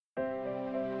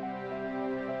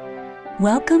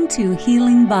Welcome to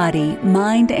Healing Body,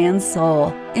 Mind, and Soul,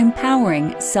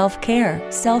 empowering self-care,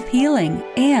 self-healing,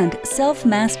 and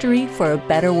self-mastery for a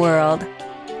better world.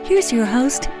 Here's your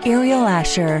host, Ariel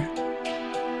Asher.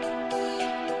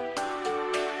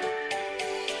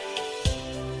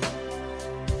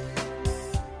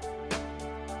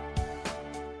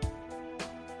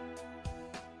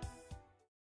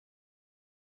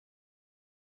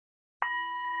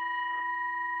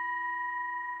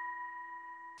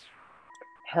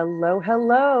 Hello,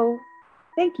 hello.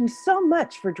 Thank you so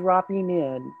much for dropping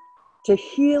in to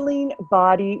Healing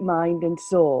Body, Mind, and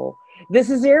Soul. This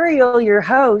is Ariel, your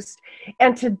host,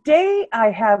 and today I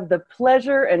have the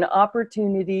pleasure and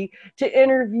opportunity to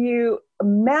interview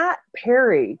Matt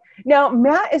Parry. Now,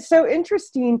 Matt is so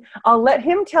interesting. I'll let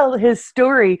him tell his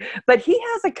story, but he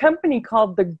has a company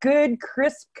called the Good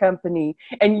Crisp Company,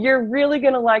 and you're really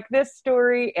going to like this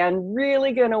story and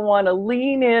really going to want to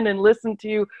lean in and listen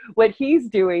to what he's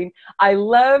doing. I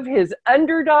love his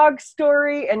underdog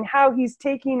story and how he's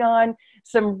taking on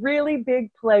some really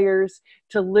big players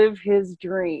to live his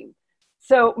dream.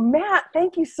 So, Matt,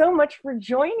 thank you so much for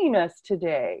joining us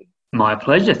today. My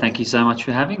pleasure. Thank you so much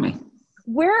for having me.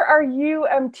 Where are you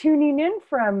tuning in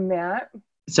from, Matt?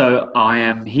 So I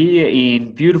am here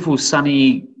in beautiful,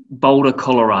 sunny Boulder,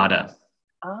 Colorado.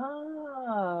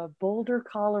 Boulder,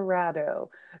 Colorado.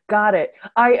 Got it.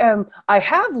 I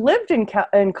have lived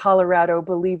in Colorado,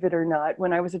 believe it or not.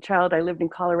 When I was a child, I lived in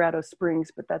Colorado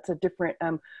Springs, but that's a different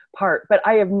part. But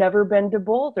I have never been to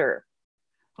Boulder.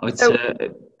 Oh, it's a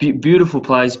beautiful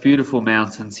place, beautiful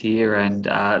mountains here, and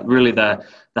really the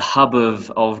hub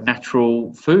of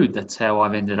natural food. That's how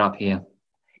I've ended up here.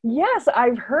 Yes,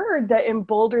 I've heard that in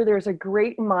Boulder there's a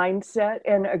great mindset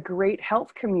and a great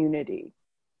health community.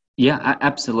 Yeah,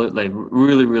 absolutely.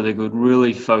 Really, really good.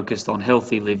 Really focused on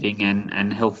healthy living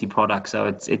and healthy products. So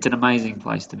it's an amazing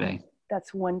place to be.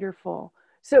 That's wonderful.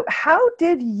 So how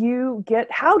did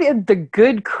the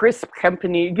Good Crisp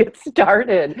Company get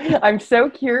started? I'm so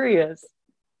curious.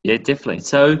 Yeah, definitely.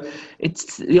 So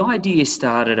the idea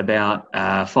started about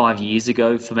 5 years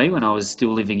ago for me when I was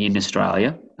still living in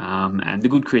Australia. And the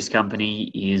Good Chris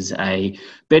Company is a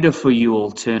better for you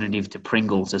alternative to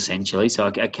Pringles, essentially. So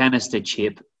a canister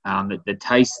chip that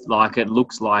tastes like it,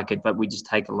 looks like it, but we just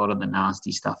take a lot of the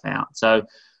nasty stuff out. So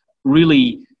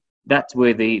really, that's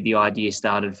where the idea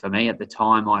started for me. At the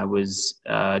time, I was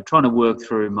trying to work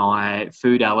through my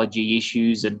food allergy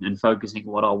issues and focusing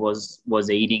what I was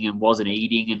eating and wasn't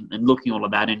eating and looking all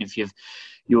of that. And if you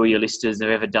or your listeners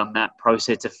have ever done that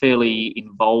process, it's a fairly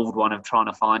involved one of trying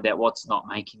to find out what's not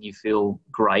making you feel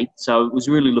great. So it was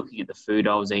really looking at the food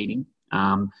I was eating.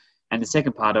 And the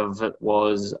second part of it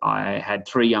was I had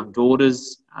 3 young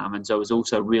daughters, and so it was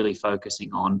also really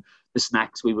focusing on the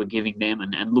snacks we were giving them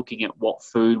and looking at what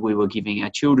food we were giving our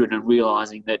children and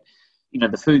realizing that,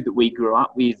 the food that we grew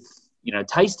up with,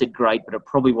 tasted great, but it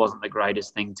probably wasn't the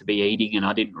greatest thing to be eating. And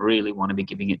I didn't really want to be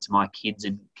giving it to my kids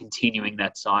and continuing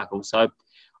that cycle. So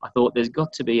I thought there's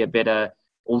got to be a better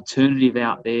alternative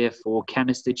out there for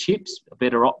canister chips, a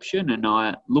better option. And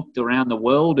I looked around the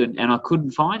world and I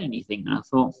couldn't find anything. And I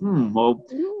thought, well,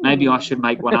 maybe I should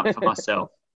make one up for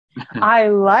myself. I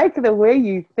like the way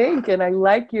you think, and I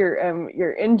like your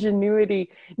ingenuity.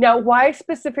 Now, why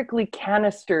specifically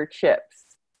canister chips?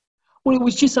 Well, it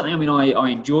was just something. I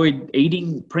enjoyed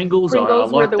eating Pringles. I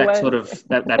like that sort of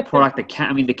that product.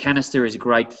 The canister is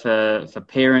great for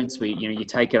parents. You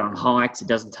take it on hikes. It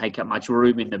doesn't take up much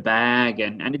room in the bag,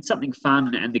 and it's something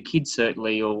fun. And the kids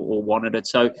certainly all wanted it.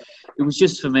 So it was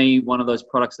just for me one of those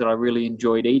products that I really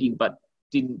enjoyed eating, but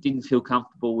didn't feel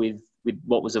comfortable with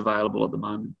what was available at the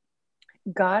moment.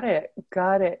 Got it.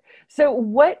 So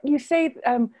what you say,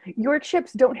 your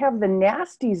chips don't have the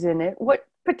nasties in it. What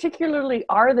particularly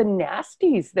are the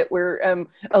nasties that we're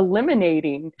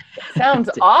eliminating? It sounds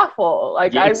awful.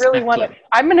 Like, yeah, exactly. I really want to,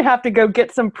 I'm going to have to go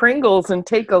get some Pringles and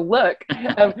take a look.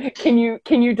 Can you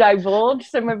divulge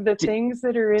some of the things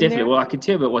that are in Definitely. there? Well, I can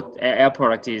tell you about what our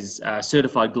product is,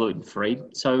 certified gluten-free.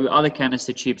 So other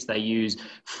canister chips, they use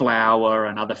flour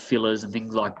and other fillers and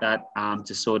things like that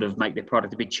to sort of make their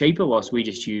product a bit cheaper, whilst we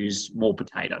just use more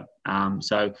potato.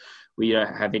 So we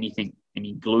don't have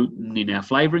any gluten in our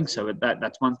flavouring. So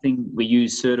that's one thing. We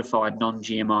use certified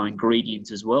non-GMO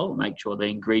ingredients as well. Make sure the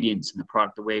ingredients in the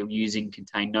product that we're using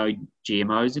contain no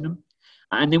GMOs in them.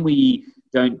 And then we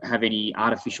don't have any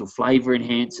artificial flavour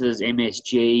enhancers,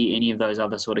 MSG, any of those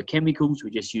other sort of chemicals. We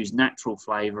just use natural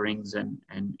flavourings and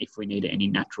if we need any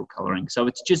natural colouring. So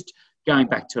it's just going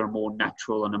back to a more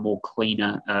natural and a more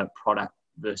cleaner product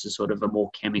versus sort of a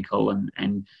more chemical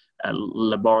and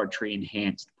laboratory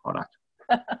enhanced product.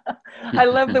 I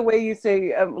love the way you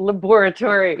say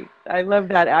laboratory. I love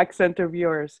that accent of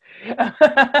yours.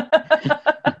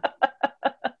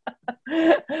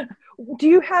 Do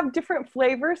you have different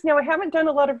flavors? Now, I haven't done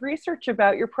a lot of research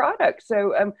about your product,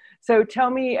 so tell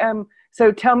me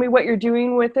what you're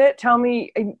doing with it. Tell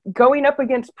me, going up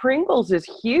against Pringles is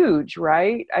huge,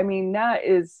 right? I mean,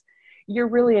 you're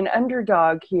really an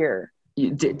underdog here.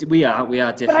 We are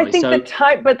definitely. But I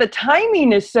think the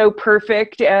timing is so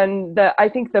perfect, and I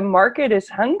think the market is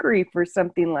hungry for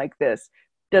something like this.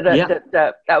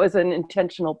 That was an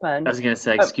intentional pun. I was going to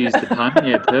say, excuse the pun.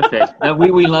 Yeah, perfect. No,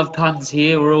 we love puns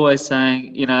here. We're always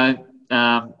saying,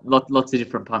 lots of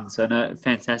different puns. So no,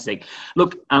 fantastic.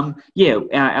 Look,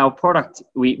 our product,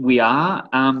 we are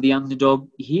the underdog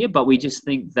here, but we just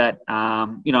think that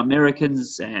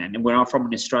Americans, and where I'm from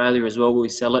in Australia as well, where we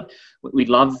sell it, we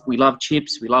love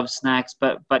chips, we love snacks,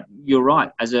 but you're right.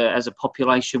 As a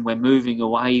population, we're moving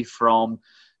away from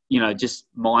just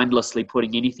mindlessly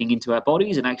putting anything into our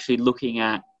bodies and actually looking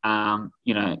at,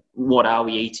 what are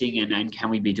we eating and can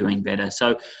we be doing better?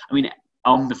 So, I mean,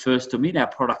 I'm the first to admit our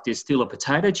product is still a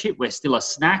potato chip. We're still a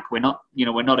snack. We're not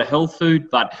a health food,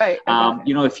 but, right,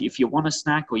 if you want a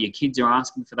snack or your kids are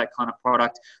asking for that kind of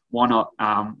product, why not,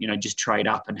 just trade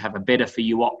up and have a better for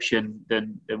you option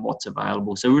than what's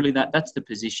available. So really that's the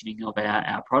positioning of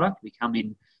our product. We come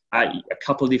in a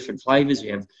couple of different flavors. We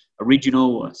have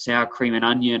original, sour cream and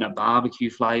onion, a barbecue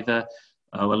flavor.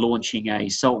 We're launching a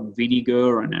salt and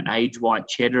vinegar and an aged white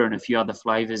cheddar and a few other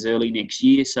flavors early next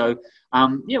year. So,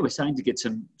 we're starting to get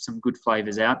some good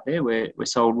flavors out there. We're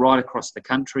sold right across the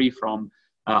country, from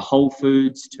Whole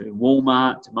Foods to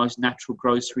Walmart to most natural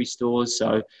grocery stores.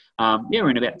 So, we're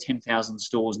in about 10,000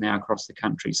 stores now across the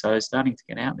country. So it's starting to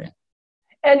get out there.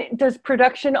 And does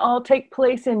production all take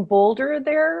place in Boulder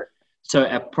there? So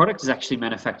our product is actually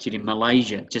manufactured in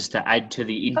Malaysia, just to add to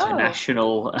the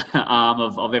international arm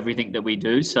of everything that we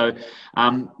do. So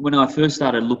when I first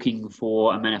started looking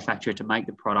for a manufacturer to make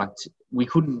the product, we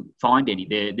couldn't find any.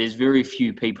 There's very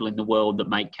few people in the world that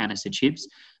make canister chips,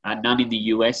 none in the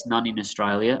US, none in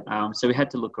Australia. So we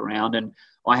had to look around, and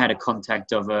I had a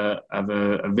contact of a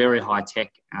very high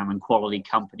tech and quality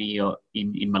company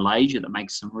in Malaysia that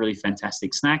makes some really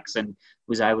fantastic snacks, and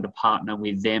was able to partner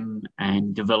with them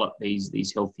and develop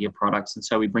these healthier products. And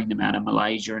so we bring them out of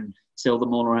Malaysia and sell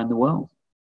them all around the world.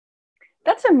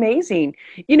 That's amazing.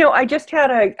 I just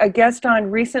had a guest on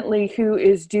recently who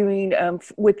is doing,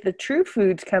 with the True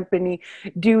Foods company,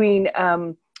 doing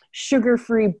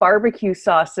sugar-free barbecue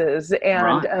sauces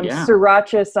and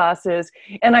sriracha sauces.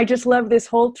 And I just love this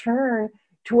whole turn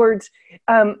towards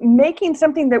making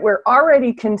something that we're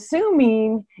already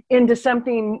consuming into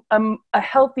something, a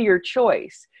healthier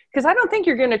choice. Because I don't think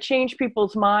you're going to change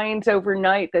people's minds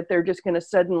overnight that they're just going to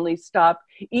suddenly stop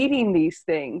eating these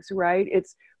things, right?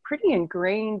 It's pretty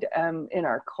ingrained in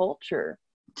our culture.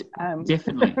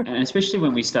 Definitely. And especially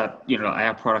when we start,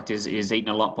 our product is eaten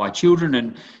a lot by children,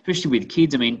 and especially with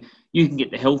kids. I mean, you can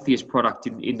get the healthiest product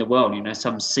in the world,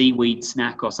 some seaweed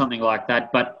snack or something like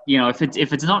that. But,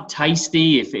 if it's not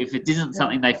tasty, if it isn't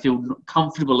something they feel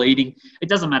comfortable eating, it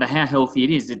doesn't matter how healthy it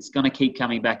is, it's going to keep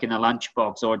coming back in a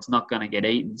lunchbox, or it's not going to get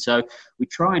eaten. So we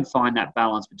try and find that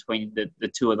balance between the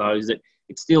two of those, that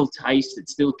it still tastes,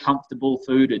 it's still comfortable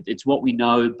food, it's what we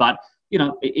know, but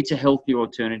it's a healthier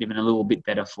alternative and a little bit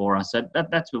better for us. So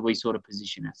that's where we sort of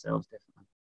position ourselves, definitely.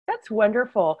 That's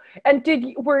wonderful. And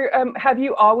have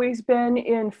you always been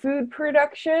in food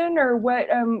production, or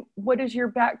what is your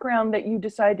background that you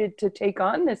decided to take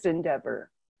on this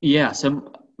endeavor? Yeah,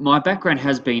 so my background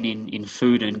has been in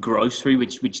food and grocery,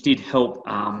 which did help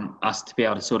us to be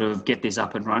able to sort of get this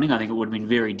up and running. I think it would have been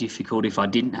very difficult if I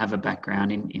didn't have a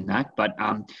background in that. But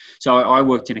so I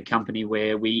worked in a company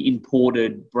where we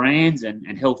imported brands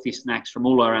and healthy snacks from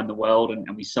all around the world,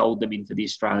 and we sold them into the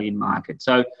Australian market.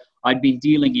 So I'd been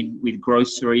dealing with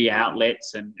grocery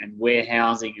outlets and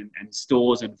warehousing and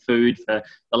stores and food for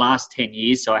the last 10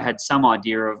 years. So I had some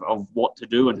idea of what to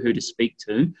do and who to speak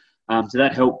to. So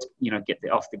that helped, get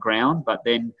off the ground. But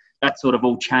then that sort of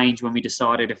all changed when we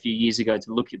decided a few years ago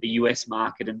to look at the US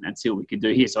market and see what we could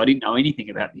do here. So I didn't know anything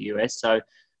about the US. So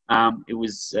it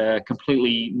was a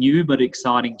completely new but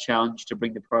exciting challenge to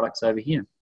bring the products over here.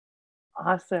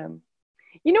 Awesome.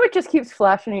 It just keeps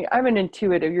flashing. I'm an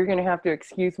intuitive. You're going to have to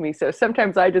excuse me. So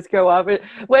sometimes I just go off it.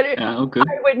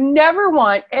 I would never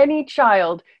want any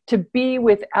child to be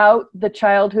without the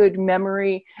childhood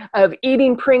memory of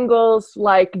eating Pringles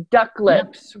like duck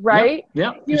lips, right?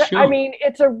 Yeah, for sure. I mean,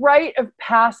 it's a rite of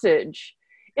passage.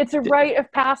 It's a rite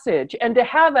of passage, and to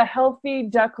have a healthy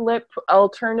duck lip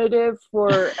alternative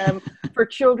for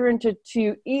children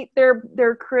to eat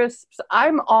their crisps,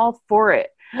 I'm all for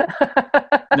it.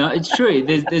 No, it's true.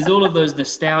 There's all of those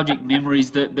nostalgic memories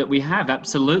that we have,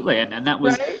 absolutely, and that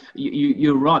was Right?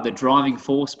 you're right. The driving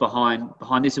force behind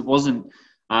this, it wasn't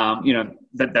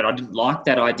that I didn't like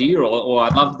that idea or I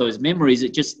loved those memories.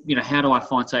 It just how do I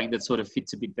find something that sort of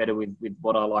fits a bit better with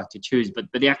what I like to choose? But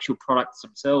the actual products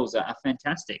themselves are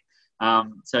fantastic.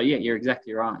 So yeah, you're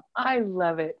exactly right. I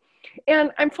love it. And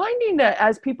I'm finding that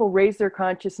as people raise their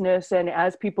consciousness and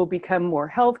as people become more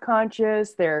health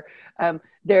conscious, they're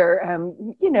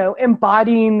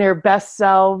embodying their best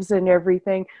selves and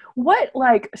everything. What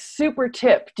like super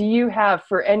tip do you have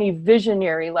for any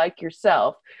visionary like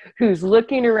yourself who's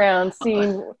looking around,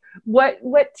 seeing what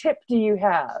tip do you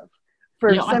have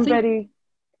for somebody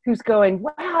who's going,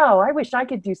 wow, I wish I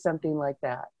could do something like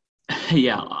that?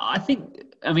 Yeah,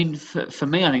 I mean, for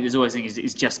me, I think there's always things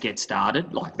is just get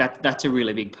started. Like that's a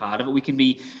really big part of it. We can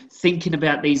be thinking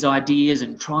about these ideas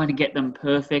and trying to get them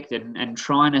perfect and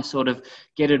trying to sort of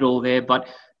get it all there. But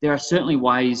there are certainly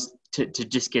ways to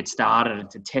just get started and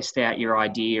to test out your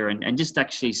idea and just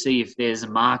actually see if there's a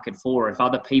market for it, if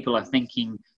other people are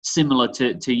thinking similar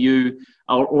to you,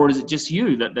 or is it just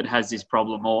you that has this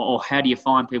problem, or how do you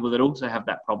find people that also have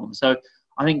that problem? So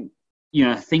I think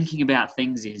thinking about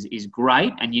things is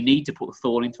great, and you need to put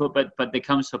thought into it. But there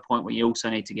comes to a point where you also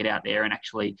need to get out there and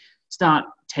actually start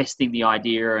testing the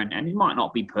idea. And it might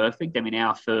not be perfect. I mean,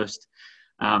 our first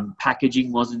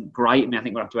packaging wasn't great. I mean, I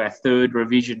think we're up to our third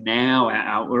revision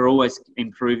now. We're always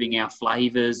improving our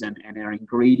flavors and our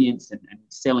ingredients and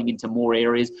selling into more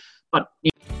areas. But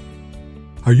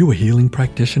are you a healing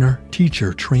practitioner,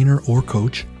 teacher, trainer, or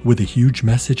coach with a huge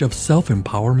message of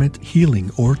self-empowerment,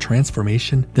 healing, or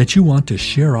transformation that you want to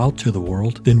share out to the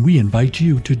world? Then we invite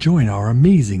you to join our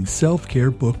amazing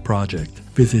self-care book project.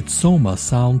 Visit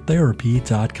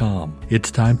somasoundtherapy.com.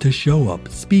 It's time to show up,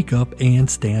 speak up, and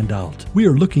stand out. We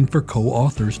are looking for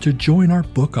co-authors to join our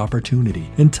book opportunity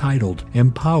entitled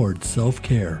Empowered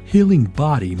Self-Care, Healing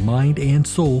Body, Mind, and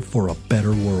Soul for a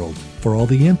Better World. For all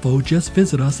the info, just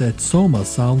visit us at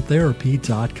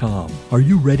somasoundtherapy.com. Are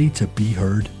you ready to be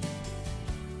heard?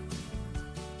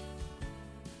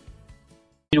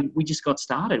 We just got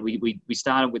started. We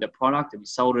started with a product and we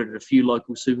sold it at a few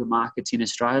local supermarkets in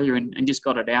Australia and just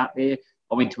got it out there.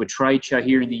 I went to a trade show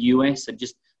here in the US and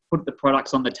just put the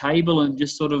products on the table and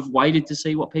just sort of waited to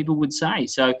see what people would say.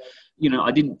 So,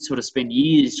 I didn't sort of spend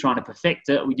years trying to perfect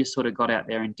it. We just sort of got out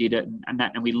there and did it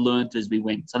and we learned as we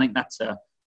went. So I think that's a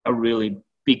really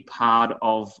big part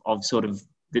of sort of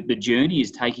the journey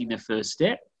is taking the first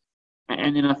step.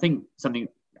 And then I think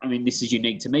this is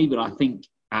unique to me, but I think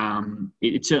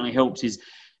it certainly helps is,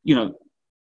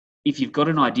 if you've got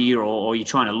an idea or you're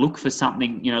trying to look for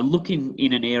something, look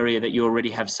in an area that you already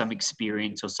have some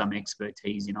experience or some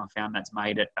expertise in. I found that's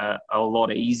made it a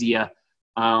lot easier,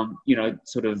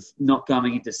 sort of not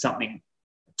going into something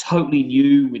totally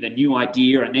new with a new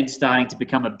idea and then starting to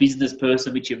become a business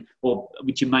person, which you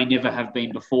may never have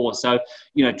been before. So,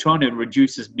 trying to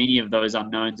reduce as many of those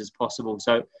unknowns as possible.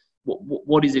 So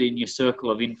what is it in your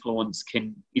circle of influence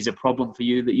is a problem for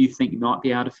you that you think you might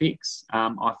be able to fix?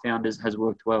 I found has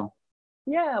worked well.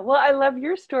 Yeah, well, I love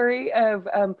your story of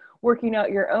working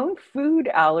out your own food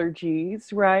allergies,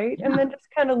 right? Yeah. And then just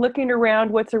kind of looking around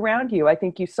what's around you. I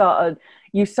think you saw a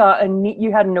need,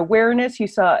 you had an awareness, you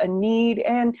saw a need.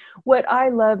 And what I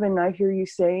love, and I hear you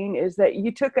saying, is that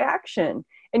you took action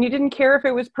and you didn't care if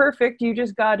it was perfect. You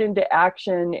just got into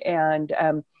action and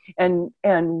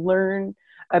learn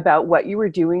about what you were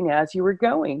doing as you were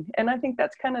going. And I think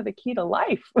that's kind of the key to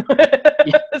life.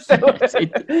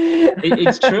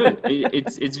 It's true.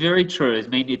 It's very true. I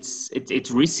mean, it's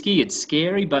risky, it's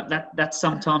scary, but that's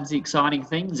sometimes the exciting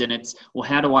things. And it's, well,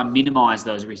 how do I minimize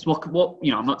those risks? What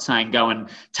I'm not saying go and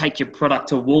take your product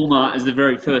to Walmart as the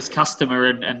very first customer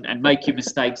and make your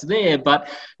mistakes there. But,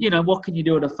 what can you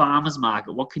do at a farmer's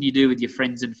market? What can you do with your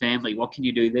friends and family? What can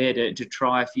you do there to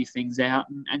try a few things out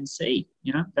and see,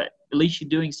 that at least you're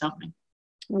doing something.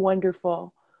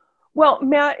 Wonderful. Well,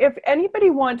 Matt, if anybody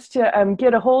wants to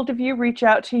get a hold of you, reach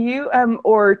out to you,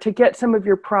 or to get some of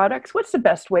your products, what's the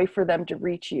best way for them to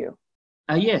reach you?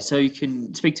 So you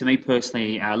can speak to me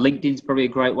personally. LinkedIn's probably a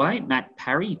great way. Matt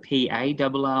Parry, Parry, at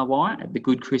The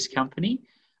Good Chris Company,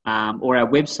 or our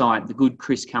website,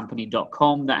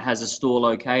 thegoodchriscompany.com. That has a store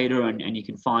locator, and you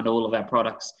can find all of our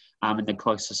products in the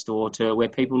closest store to where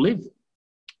people live.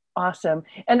 Awesome.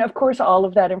 And of course, all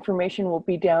of that information will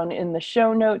be down in the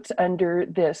show notes under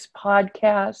this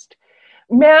podcast.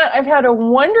 Matt, I've had a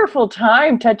wonderful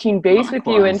time touching base with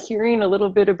you and Likewise. hearing a little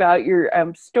bit about your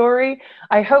story.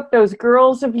 I hope those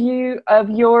girls of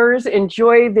yours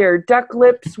enjoy their duck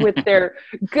lips with their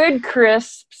good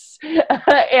crisps,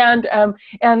 and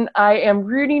I am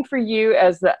rooting for you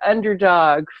as the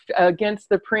underdog against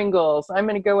the Pringles. I'm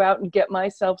going to go out and get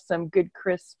myself some good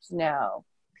crisps now.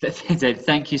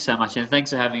 Thank you so much, and thanks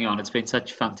for having me on. It's been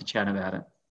such fun to chat about it.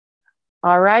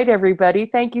 All right, everybody.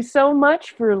 Thank you so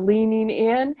much for leaning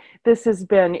in. This has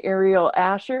been Ariel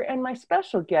Asher and my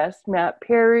special guest, Matt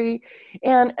Parry.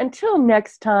 And until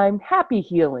next time, happy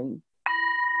healing.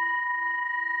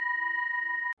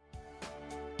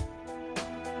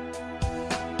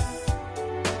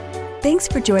 Thanks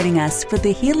for joining us for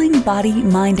the Healing Body,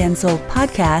 Mind, and Soul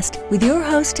podcast with your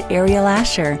host, Ariel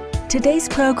Asher. Today's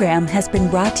program has been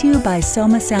brought to you by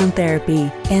Soma Sound Therapy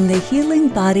and the Healing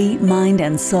Body, Mind,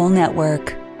 and Soul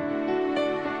Network.